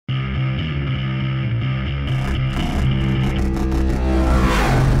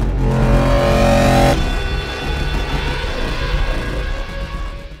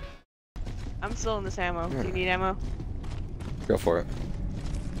this ammo. Do you need ammo? Go for it.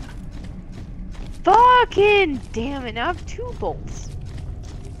 Fucking damn it! Now I have 2 bolts.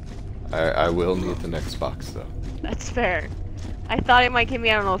 I will need the next box though. That's fair. I thought it might give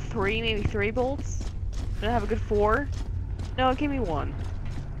me, I don't know, 3, maybe 3 bolts. Did I have a good 4? No, it gave me 1.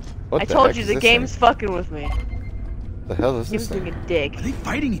 What I the told heck you is the this game's thing? fucking with me. The hell is Game's this being thing? a dick. Are they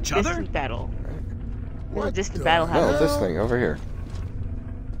fighting each other? Distant battle. There's a What distant the battle No, happening. this thing over here.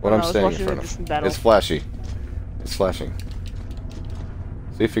 What Oh, I'm I was standing in watching front the of. distant battle. It's flashy. It's flashing.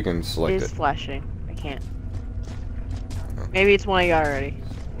 See if you can It select is it. flashing. I can't. Maybe it's one I got already.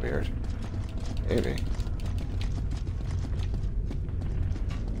 Weird. Maybe.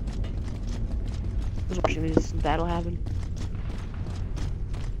 I was watching the distant battle happen.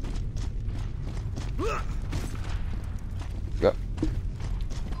 Yep.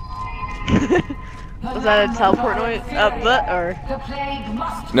 Was that a teleport noise? Or?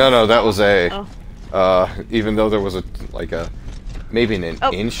 No, that was a. Oh. Even though there was like maybe an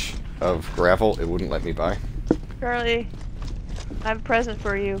Oh. inch of gravel, it wouldn't let me by. Charlie, I have a present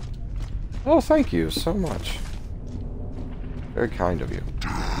for you. Oh, thank you so much. Very kind of you.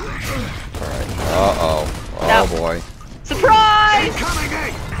 Alright. Uh-oh. Oh, No. boy. Surprise! Incoming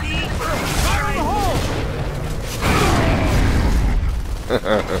eight! Fire in the hole! I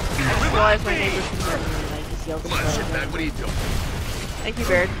realized my neighbor's converting me and I just yelled Come on, shitbag, what are you doing? Thank you,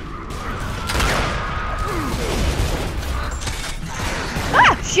 Baird.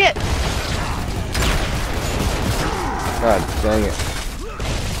 Ah! Shit! God dang it.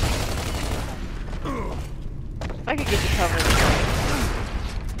 If I could get the cover.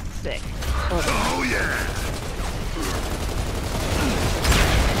 Sick. Oh, yeah!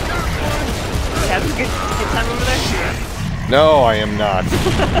 You have a good time over there? No, I am not.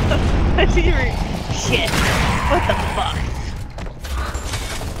 I see you were... Shit. What the fuck?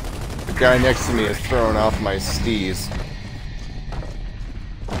 The guy next to me is throwing off my steez.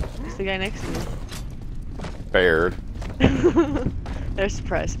 Who's the guy next to me? Baird. They're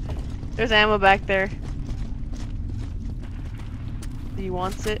surprised. There's ammo back there. Do you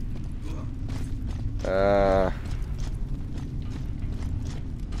want it?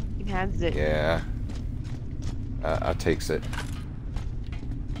 He has it. Yeah. I takes it.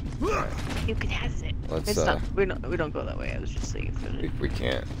 You can have it. Let's, It's not. We don't go that way. I was just saying it's We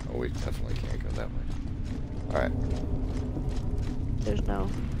can't. Oh, we definitely can't go that way. Alright. There's no.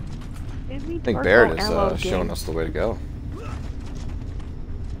 I think Baird is showing us the way to go.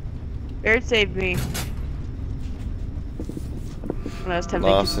 Baird saved me. When I was tempting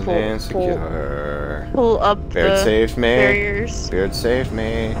Lost to and insecure. pull up Baird the saved me. barriers. Baird saved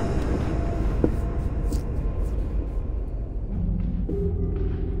me.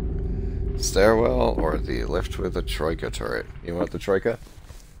 Stairwell or the lift with the Troika turret? You want the Troika?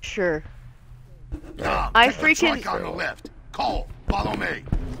 Sure. Tom, I take the freaking- truck on the left. Cole, follow me.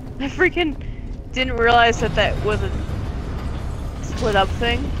 I freaking didn't realize that was a split up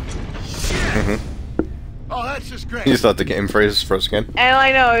thing. Oh, that's just great. You thought the game phrase froze again? And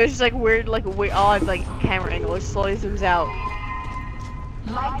I know, it was just like weird, like a weird, odd, like camera angle. It slowly zooms out.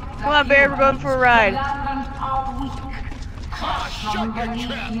 Come on, Bear, we're going for a ride. Ah, shut your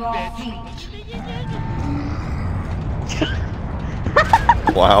trap, bitch.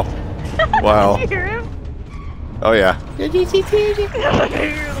 Wow. Wow. Did you hear him? Oh yeah. I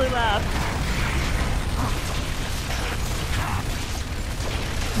really laughed.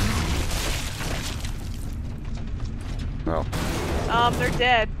 Oh. They're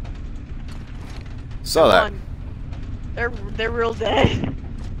dead. Saw that. One. They're real dead.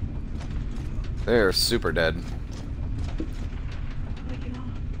 They're super dead.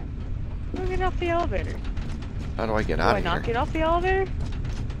 How do I get off the elevator? How do I get Do out I of not here? get off the elevator?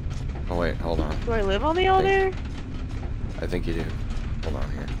 Oh wait, hold on. Do I live on the elevator? I think you do. Hold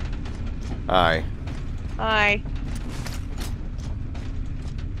on here. Hi. Hi.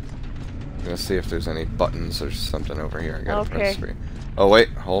 I'm gonna see if there's any buttons or something over here. I gotta Okay. press 3. Oh wait,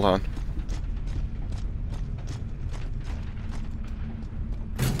 hold on.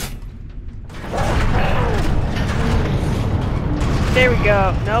 There we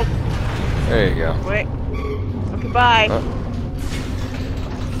go. Nope. There you go. Wait. Okay, bye. I'll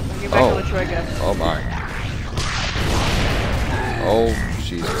get back on the Troika. Oh my. Oh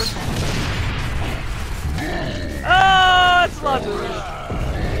Jesus. Oh, it's a lot of boomers.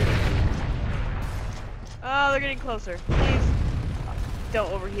 Oh, they're getting closer. Please.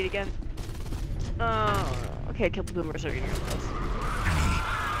 Don't overheat again. Oh, okay, I killed the boomers. They're getting close.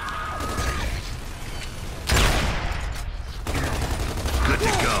 Good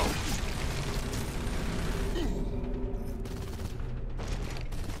to go.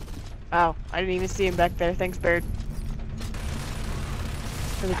 Wow, I didn't even see him back there. Thanks, Bird.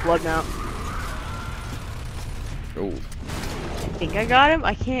 There's a blood mount. Oh. I think I got him.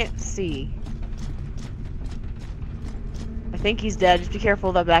 I can't see. I think he's dead. Just be careful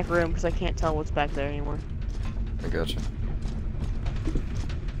of that back room because I can't tell what's back there anymore. I gotcha.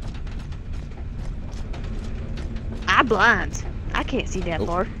 I'm blind. I can't see that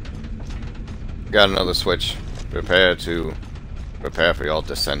far. Got another switch. Prepare for your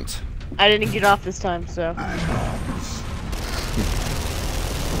descent. I didn't get off this time, so.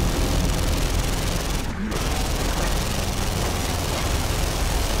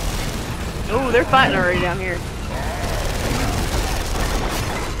 Oh, they're fighting already down here.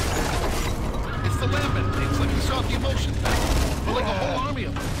 It's the Lambent things, like you saw the emotion pack. But like a whole army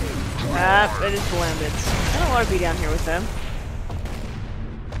of them. It is the Lambits. I don't want to be down here with them.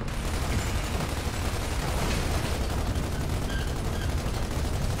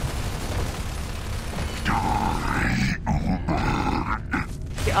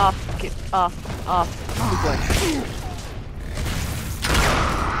 Get off, get off. Good boy.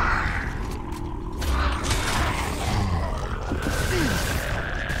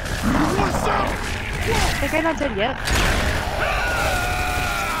 I think I'm not dead yet.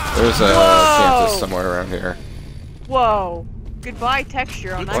 There's a Santos somewhere around here. Whoa. Goodbye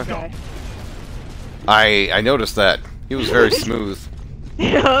texture on that guy. I noticed that. He was very smooth.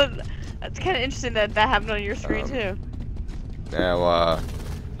 You know, that's kind of interesting that that happened on your screen too. Now,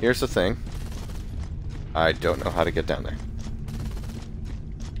 here's the thing. I don't know how to get down there.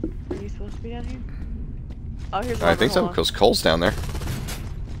 Are you supposed to be down here? Oh, here's I think so, because Cole's down there.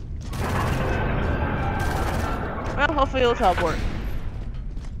 Well, hopefully it'll teleport.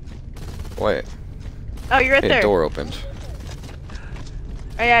 Wait. Oh, you're right Hey, there. door opened.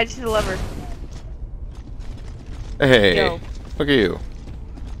 Oh yeah, I just see the lever. Hey, Yo. look at you.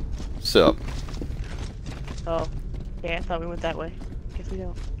 What's up? Oh. Okay, I thought we went that way. Guess we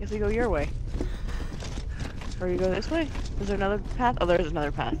don't. Guess we go your way. Or you go this way? Is there another path? Oh, there's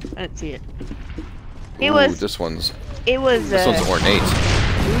another path. I didn't see it. Ooh, this one's ornate.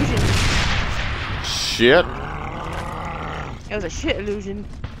 Illusion. Shit. It was a shit illusion.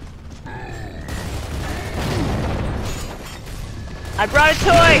 I brought a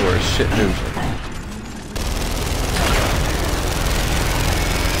toy! Or a shit illusion.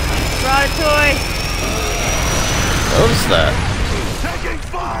 Brought a toy! Notice that. Taking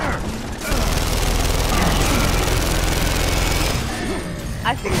fire!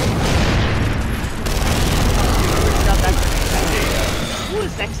 I figured. Not that. Who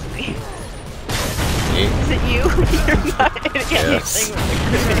is next to me? Me? Is it you? You're not in Yes. anything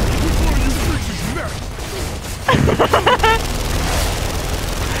with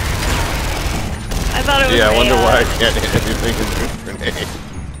I thought it was Yeah, I wonder a, why I can't hit anything in this grenade.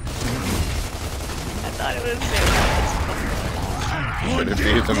 I thought it was Could it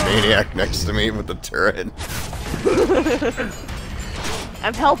be the maniac next to me with the turret?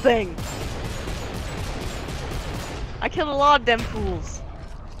 I'm helping. I killed a lot of them fools.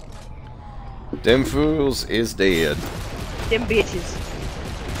 Them fools is dead. Them bitches.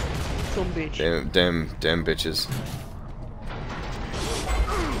 Some bitch. Them bitches.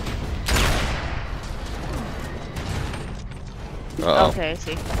 Uh-oh. Okay, I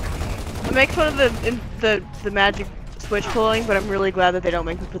see. I make fun of the magic switch pulling, but I'm really glad that they don't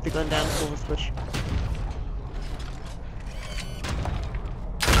make me put the gun down and pull the switch.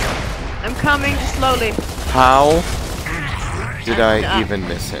 I'm coming, just slowly. How did I even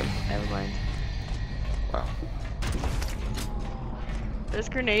miss him? Never mind. Wow. There's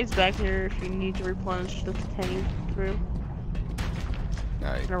grenades back here if you need to replenish to continue through.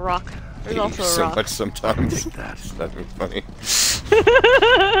 I And a rock. There's hate also you a so rock. much sometimes. That's not funny.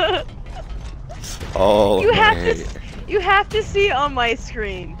 Oh, You have to see it on my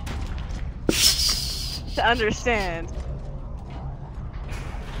screen to understand.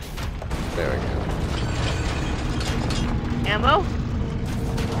 There we go. Ammo?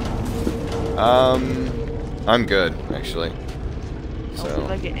 I'm good, actually. I'll see if So,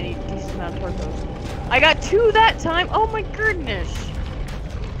 I get any decent amount of torpedoes. I got 2 that time. Oh my goodness.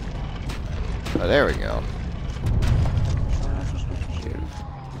 there we go.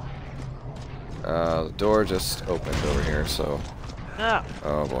 The door just opened over here, so. Oh.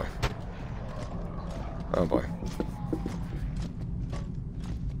 Oh boy. Oh boy.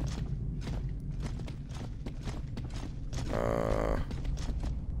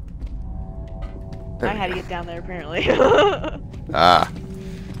 I had to get down there apparently. Ah.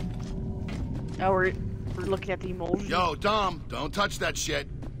 Oh, we're looking at the emulsion. Yo, Dom, don't touch that shit.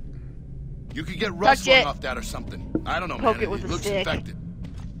 You could get rust Touch it. off that or something. I don't know, Poke man. it with a looks stick. infected.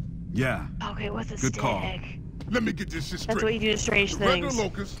 Yeah. Okay, what's a Good stick? call. Let me get this shit straight. That's what you do to strange Regular things.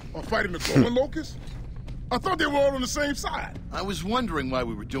 locusts are fighting the glowing locusts? I thought they were all on the same side. I was wondering why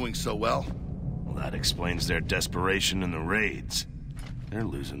we were doing so well. Well, that explains their desperation in the raids. They're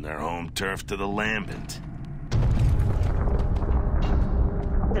losing their home turf to the Lambent.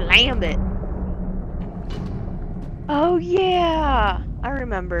 The Lambent. Oh yeah, I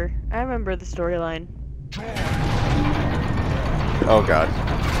remember. I remember the storyline. Oh god.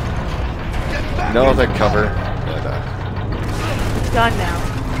 No, the cover. It's gone now.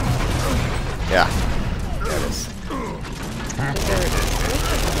 Yeah. There it is.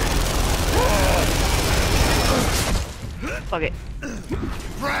 Fuck it.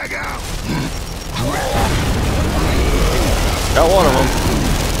 Frag out! Got one of them.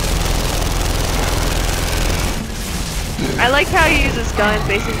 I like how you use this gun,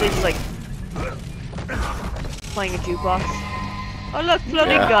 basically just like playing a jukebox. Oh look,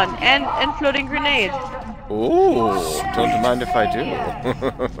 floating gun and floating grenade. Ooh, don't mind if I do.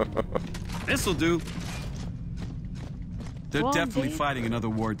 This'll do. They're Well, definitely indeed. fighting another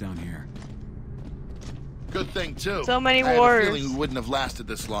war down here. Good thing, too. So many I had wars. a feeling we wouldn't have lasted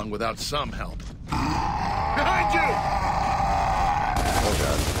this long without some help. Behind you! Oh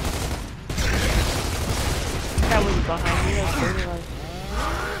god. That was behind me. That's really like...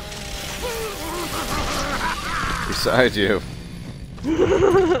 Beside you.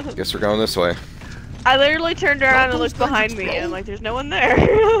 Guess we're going this way. I literally turned around and looked behind me, and I'm like, there's no one there.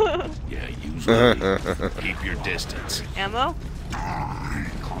 Yeah, usually. Keep your distance. Ammo?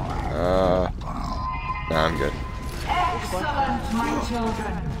 No, I'm good. Excellent, my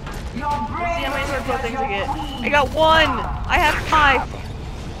children. Your See how many brains circle are things I get. your I got one! I have 5!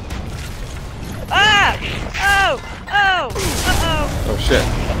 Ah! Oh! Oh! Uh-oh! Oh shit.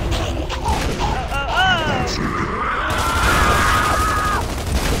 Oh!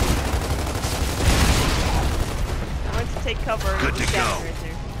 I went to take cover. Good to go. Right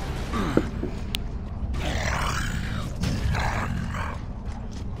there.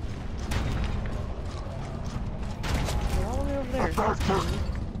 They're all the way over there. That's cool.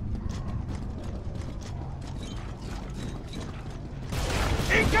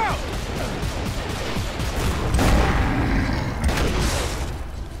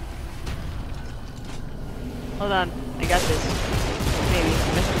 Hold on, I got this. Maybe.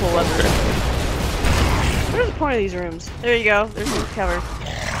 I can pull lever. What is the point of these rooms? There you go. There's some cover.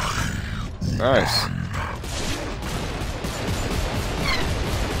 Nice.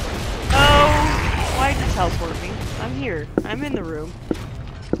 Oh! Why'd you teleport me? I'm here. I'm in the room.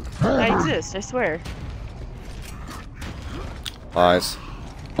 I exist, I swear. Lies.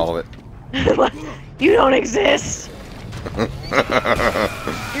 All of it. You don't exist!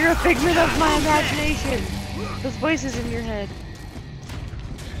 You're a figment of my imagination! Those voices in your head.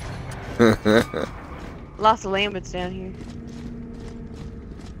 Lots of lambents down here.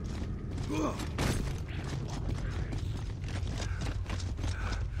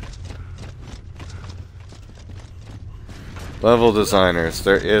 Level designers,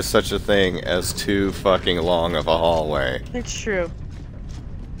 there is such a thing as too fucking long of a hallway. It's true.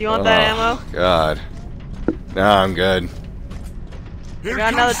 You want that ammo? God. Nah, I'm good. I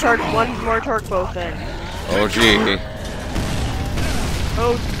got another torque, one more torque bow then. Oh gee.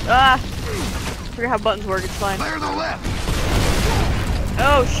 Oh, ah! Forget how buttons work, it's fine. Clear the left!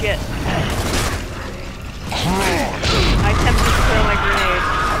 Oh shit. I attempted to throw my grenade.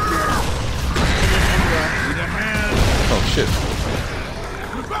 Oh shit.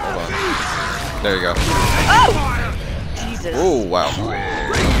 Hold on. There you go. Oh! Jesus. Oh wow. Oh,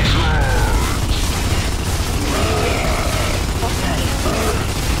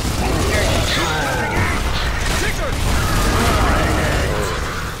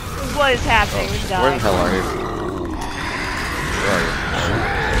 What is happening? We where the died. hell are you? Where are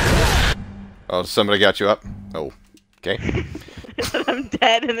you? Oh, somebody got you up? Oh. Okay. I said I'm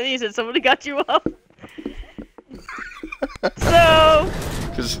dead, and then you said somebody got you up. So,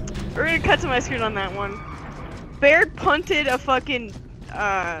 we're gonna cut to my screen on that one. Baird punted a fucking,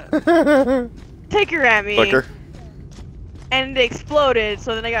 ticker at me. Flicker. And it exploded,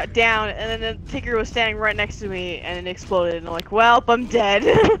 so then I got down, and then the ticker was standing right next to me, and it exploded, and I'm like, well, I'm dead.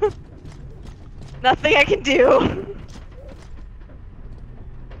 Nothing I can do.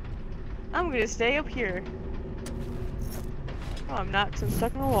 I'm gonna stay up here. Oh, I'm not, 'cause I'm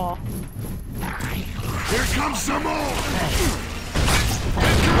stuck in a wall. Here comes some more!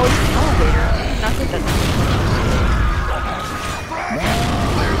 Oh, it's an elevator. Not good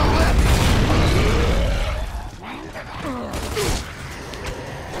Clear the left!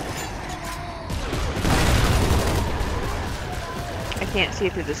 I can't see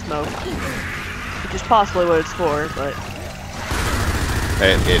through the smoke. Which is possibly what it's for, but...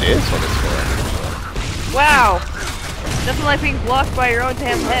 It is what it's for. Wow! Nothing like being blocked by your own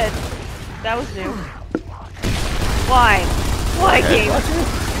damn head. That was new. Why? Why, game?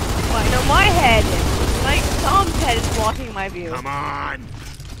 Why? No, my head! Tom's head is blocking my view. Come on!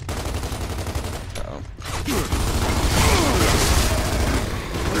 Oh.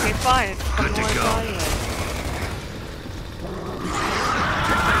 Okay, fine. It's Good to go. anyway.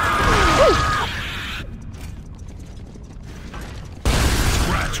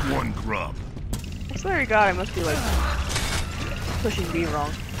 Scratch one grub. I swear to God, I must be like pushing B wrong.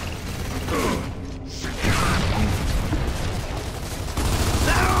 Is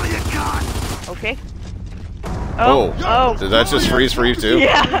that all you got? Okay. Oh. Oh. Did that just freeze for you too?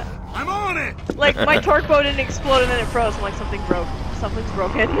 Yeah. I'm on it! Like my torque bow didn't explode and then it froze. I'm like, something broke. Something's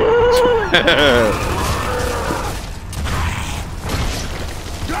broken.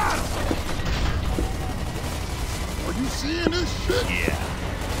 Got him! Are you seeing this shit? Yeah.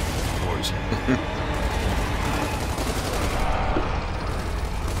 Poison.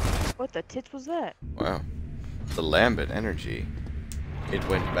 What the tits was that? Wow. The Lambent energy. It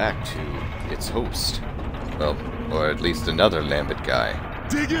went back to its host. Well, or at least another Lambent guy.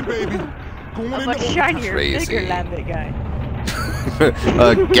 Dig in, baby. Going I'm in like the shinier, Crazy. bigger Lambert guy.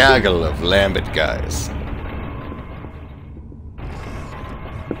 A gaggle of Lambent guys.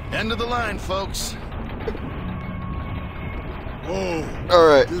 End of the line, folks. Whoa.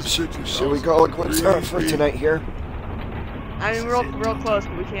 Alright, This shit is should we call it quits for tonight here? I mean, real close,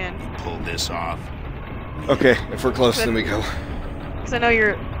 but we can. Pull this off. Okay, if we're close, then we go. Cause I know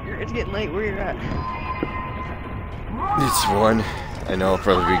it's getting late where you're at. It's 1. I know I'll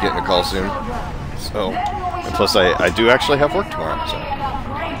probably be getting a call soon. So, and plus I do actually have work tomorrow, so.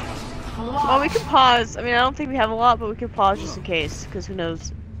 Well, we can pause. I mean, I don't think we have a lot, but we can pause just in case, because who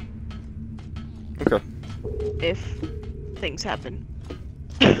knows Okay. if things happen.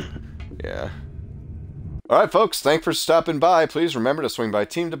 Yeah. Alright folks, thanks for stopping by. Please remember to swing by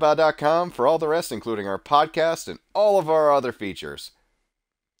teamdeba.com for all the rest, including our podcast and all of our other features.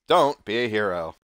 Don't be a hero.